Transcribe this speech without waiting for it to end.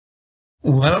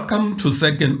Welcome to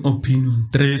Second Opinion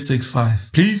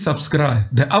 365. Please subscribe.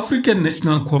 The African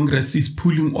National Congress is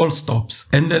pulling all stops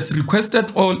and has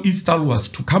requested all its stalwarts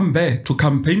to come back to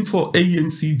campaign for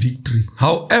ANC victory.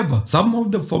 However, some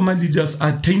of the former leaders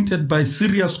are tainted by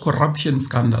serious corruption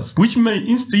scandals, which may,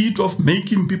 instead of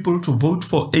making people to vote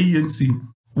for ANC,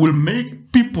 will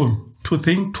make people to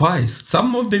think twice.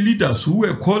 Some of the leaders who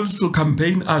were called to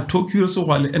campaign are Tokyo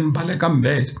Sowale and Baleka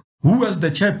Mbete, who was the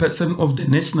chairperson of the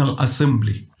National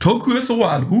Assembly. Tokyo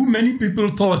Sowale, who many people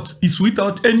thought is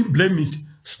without any blemish,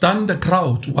 stunned the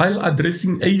crowd while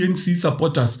addressing ANC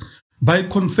supporters by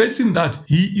confessing that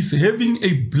he is having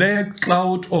a black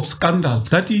cloud of scandal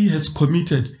that he has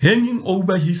committed hanging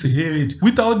over his head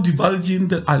without divulging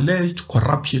the alleged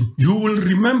corruption. You will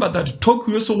remember that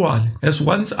Tokyo Sowale has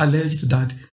once alleged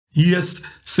that he has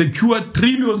secured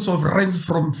trillions of rands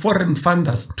from foreign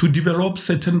funders to develop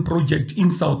certain projects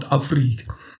in South Africa.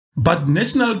 But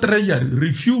National Treasury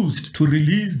refused to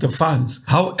release the funds.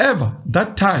 However,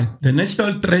 that time, the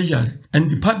National Treasury and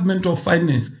Department of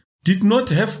Finance did not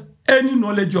have any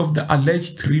knowledge of the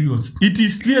alleged trillions. It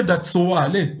is clear that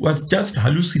Sowale was just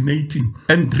hallucinating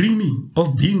and dreaming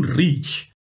of being rich.